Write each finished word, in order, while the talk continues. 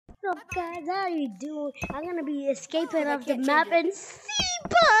up, guys? How you doing? I'm gonna be escaping off the map and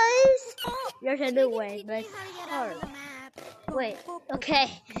cebus. There's a new way, but it's hard. Wait, okay,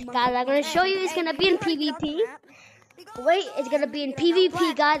 guys, I'm gonna show you. It's gonna be in PvP. Wait, it's gonna be in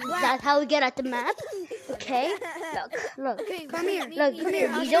PvP, guys. That's how we get at the map. Okay, look. Come here. Look,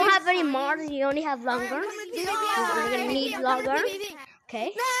 you don't have any mods. You only have long arms. You're gonna need long arms.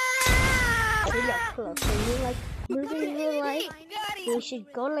 Okay. Look. So you like moving your light. You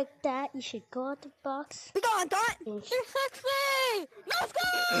should go like that. You should go at the box. Be gone, Dot. You're sexy. Let's go.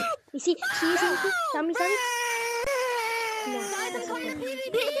 You see? Tommy. No.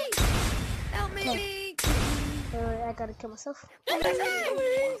 Help me. I gotta kill myself. Stay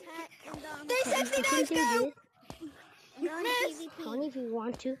sexy, guys. Go. Only if you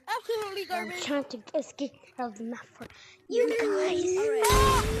want to. Absolutely I'm garbage. trying to escape out of the map for you guys.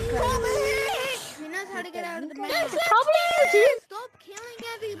 He knows how to get out of the map. Probably you do. Stop killing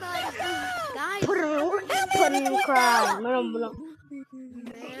everybody. Guys. Put in the crowd. No.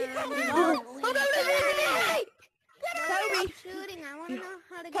 Kobe. Shooting. I want to know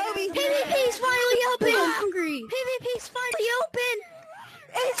how to get out. PvP's finally open. I'm hungry. PvP's finally open.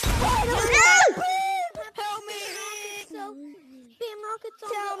 It's finally open. Help me.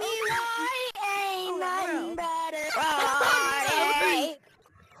 Tell me why ain't nothing better. Tell me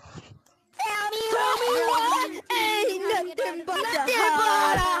why ain't nothing but the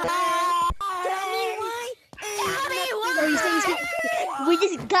We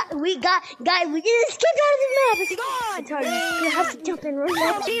just escaped out of the map. It's hard. You have to jump in real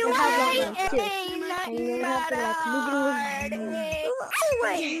fast and have long arms too. And you have to like move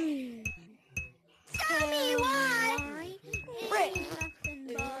Tell me why.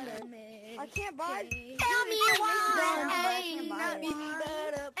 I can't buy. Tell me why.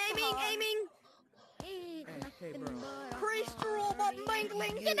 Aiming. Okay, bro. Crystal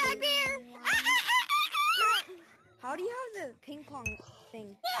bangling. Get back here. How do you have the ping pong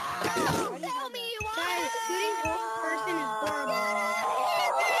thing? Tell me why. Guys, shooting first person is horrible.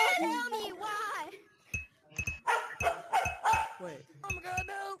 Tell me why. Wait. Oh my god,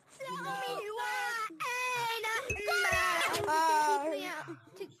 no. Tell me why.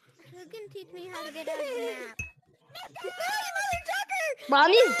 Who can teach me how to get out of the map?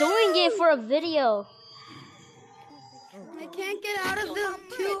 Ronnie's doing it for a video. I can't get out of the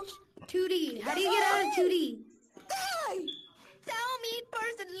 2D. How do you get out of 2D? Tell me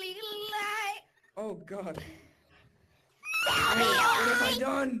personally, lie. Oh God. Tell me What have I why.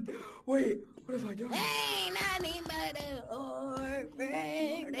 done? Wait, what have I done? Ain't nothing but an orphan.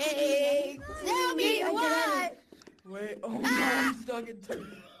 Tell me why. Wait, oh no, I'm stuck in 2. Tell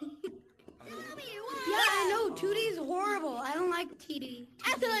me why. Yeah, I know. 2D is horrible. I don't like TD. I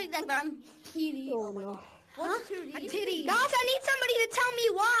feel like that I'm TD. Oh no. What's 2D? TD. Guys, I need somebody to tell me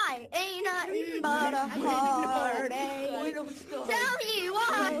why. Ain't nothing but a heartache. Tell me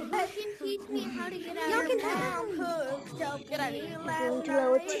why. You can teach me how to get out of the map. Get out of here. Going to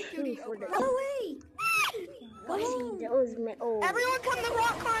level 2 for this. Go away. Everyone come to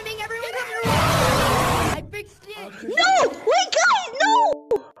rock climbing. Everyone come to rock climbing. I fixed it. No! Wait, guys, no!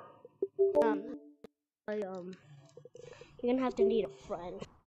 You're gonna have to need a friend.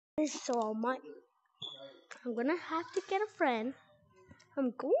 So I'm gonna have to get a friend.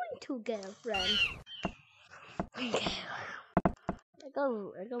 I'm going to get a friend. Okay. I got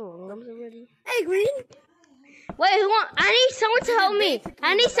rooms already. Hey, Green. Wait, who want? I need someone to help me.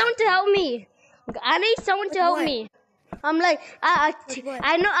 I need someone to help me. I'm like, I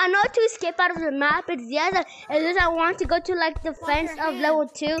know to escape out of the map. It's just I want to go to like the fence of level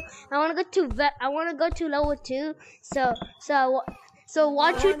 2. I want to go to level 2. So I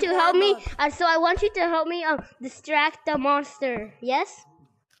want you to help me. So I want you to help me distract the monster. Yes.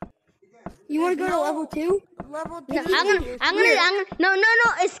 You want to go to level 2? Level 2.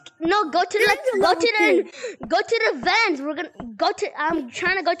 No, go to the vents. I'm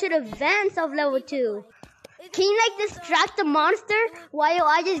trying to go to the vents of level 2. Can you like distract the monster while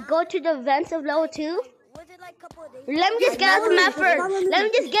I just go to the vents of level 2? Let me just get out the map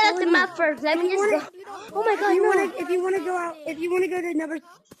first. Let me just go. Oh my god, if you want to go out, if you want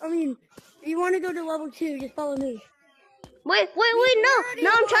to go to level 2, just follow me. Wait, no,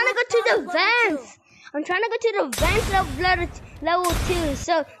 I'm trying to go to the vents. I'm trying to go to the vents of level 2.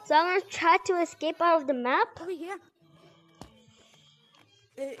 So I'm gonna try to escape out of the map. Over here.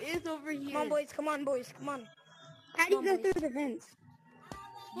 It is over here. Come on, boys. How do you go through the vents?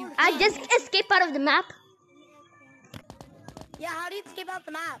 I just escaped out of the map. Yeah, how do you escape out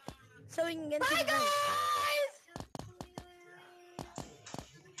the map? So we can get into the vents.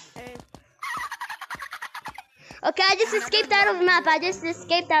 Okay, I just escaped out of the map.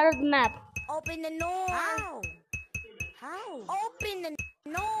 Open the door. How? How? Open the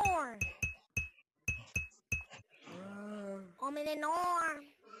door. Open the door.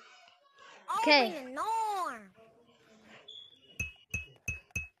 Okay. Open the door.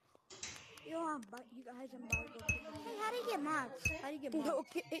 You guys, I'm about to go. Hey, how do you get mods? How do you get mods?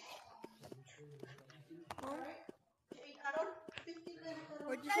 Okay.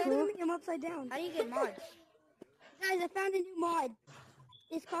 What'd you say? I'm upside down. How do you get mods? Guys, I found a new mod.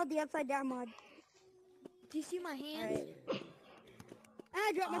 It's called the upside down mod. Do you see my hands? Right.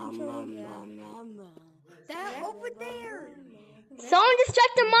 I dropped my controller. That over there. Someone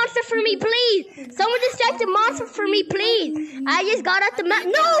distract the monster for me, please. I just got out the map.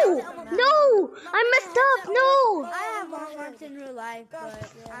 No, I messed up. No. I have mods in real life,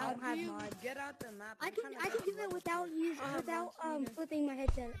 but I don't have mods. Get out the map. I can do it without flipping my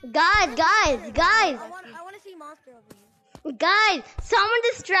headset. Guys, I want to see monster over here. someone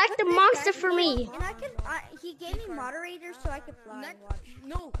distract the monster for me. And he gave me moderators so I could fly and watch.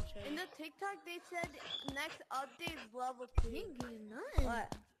 No, in the TikTok they said next update is level 2.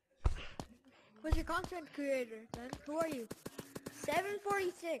 What? What's your content creator, then? Who are you?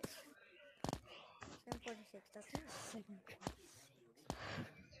 746. 746, that's it. 746.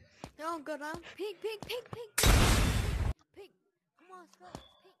 No, go down. Pink. Come on, let's go.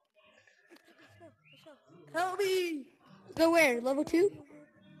 Let's go. Help me! Go where? Level 2?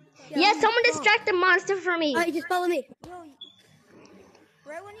 Yeah, someone distract the monster for me. Alright, just follow me.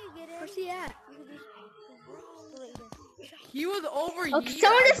 Right when you get in. Where's he at? He was over Okay, here.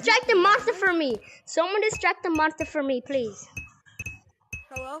 someone distract the monster for me, please.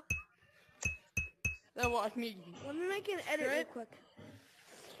 Hello? Then watch me. Let me make an edit real quick.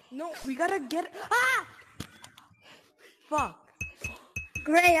 No, we gotta get. Ah! Fuck.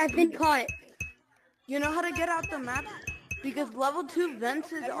 Gray, I've been caught. You know how to get out the map? Because level 2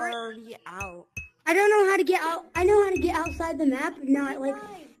 vents is already out. I don't know how to get out. I know how to get outside the map, not like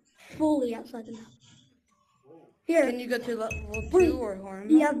fully outside the map. Here. Can you go to level 2 or harm?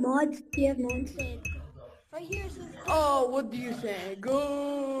 Do you have mods? Right here it says Oh, what do you say?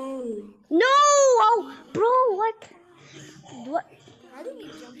 Go! No! Oh, bro, what? how do you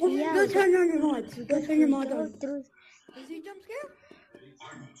jump? Yeah. Go turn on your mods. Go turn your mods on. Is he jump scare?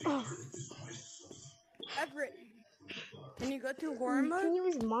 Oh, Everett. Can you go to horror mode? can you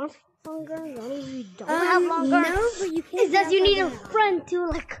use monster longer? You don't have longer. No, but you can't. It's just you need a friend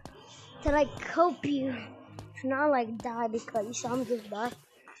to help you. To not die because I'm just die.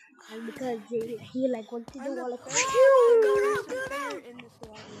 And because he went to the wall Go down. In this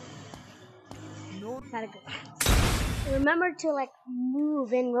water. Gotta go. Remember to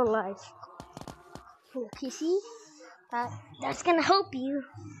move in real life. Okay, see? That's gonna help you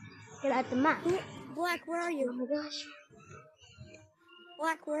get out the map. Black, where are Oh you? my gosh.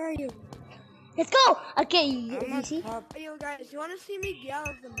 Black, where are you? Let's go! Okay, you see? Hey, yo, guys, you want to see me get out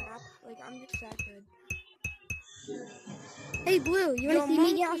of the map? I'm just that good. Hey, Blue, you want to see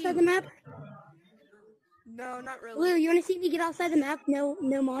me get outside the map? No, not really. Blue, you want to see me get outside the map? No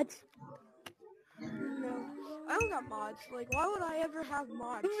mods. No. I don't got mods. Why would I ever have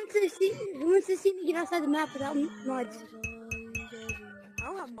mods? Who wants to see me get outside the map without mods? I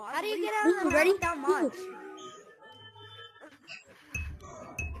don't have mods. How do you get out of the map ready? without mods?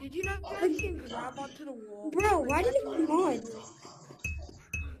 Did you not guys can grab onto the wall? Bro, why do you need mods?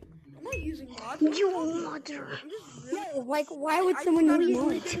 I'm not using mods. You mother. No, why would someone need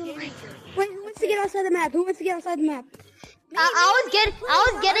mods? Wait, who wants to get outside the map? Who wants to get outside the map? I was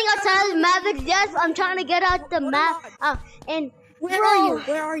getting outside the map because yes, I'm trying to get out the map. And Where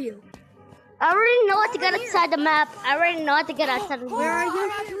are you? I already know how to get outside the map. Where are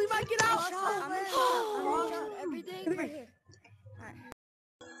you? We might get out. Every day. Come here.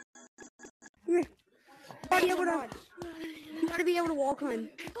 Come here. You gotta be able to wall climb.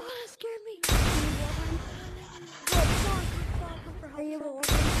 Oh, that scared me. Are you able to wall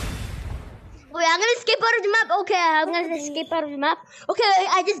climb? Wait, I'm gonna escape out of the map. Okay, I'm gonna escape out of the map. Okay,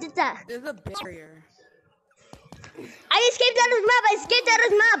 I just did that. There's a barrier. I escaped out of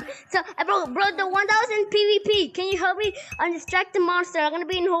the map. So, bro, the 1000 PvP. Can you help me undistract the monster? I'm gonna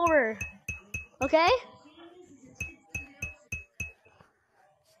be in horror. Okay?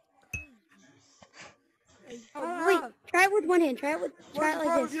 Wait, try it with one hand. Try it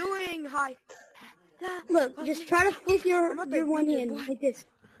like this. Doing hi. Look, just try to flip your one hand like this.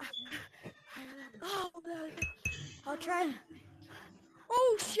 Oh, I'll try.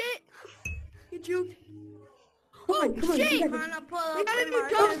 Oh shit! You juked. Come on, Shit! you We got got a new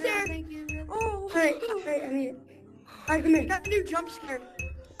jump scare. Oh, Alright, I mean, alright, come here. got a new jump scare.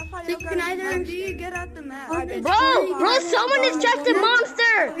 Synchronizer. How do you get out the map? Bro, someone distract the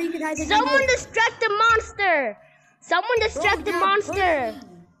monster! Someone distract the monster! Someone distract the monster!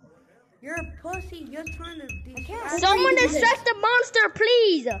 You're a pussy just trying to distract. Someone distract the monster,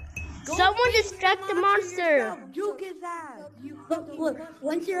 please! Someone distract the monster! Juke his ass. You Look,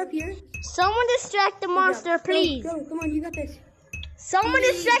 once you're up here. Someone distract the monster, please! Go, come on, you got this. Someone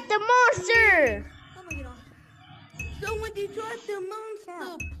distract the monster! Someone distract the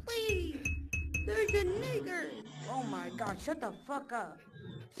monster, please. There's a nigger. Oh my god, shut the fuck up.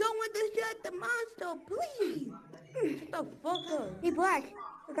 Someone distract the monster, please. Shut the fuck up. Hey, Black,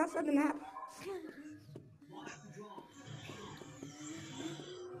 look outside the map.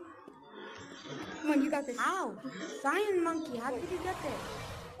 Come on, you got this. Ow! Cyan monkey, how did you get there?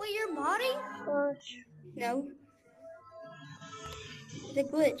 Wait, you're modding? No. It's a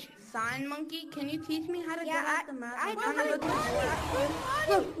glitch. Cyan monkey, can you teach me how to get out the map? I I'm trying to go to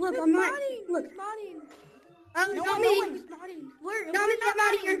the Look, I'm not. Look. No, Not no me. one's modding. No, I'm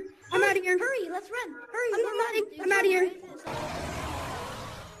out of here. I'm out of here. Hurry, let's run. Hurry, I'm not modding. I'm out of here.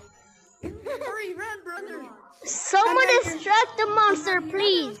 Hurry, run, brother. Someone distract the monster,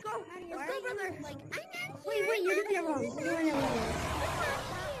 please! Let's go, brother. Wait, you're doing it wrong. You're doing it wrong.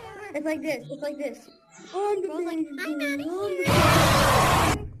 It's like this. It's like this. Oh, I'm doing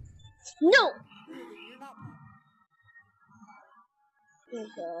No! Oh my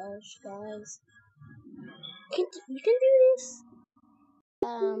gosh, guys. You can do this?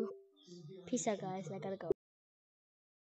 Peace out, guys. I gotta go.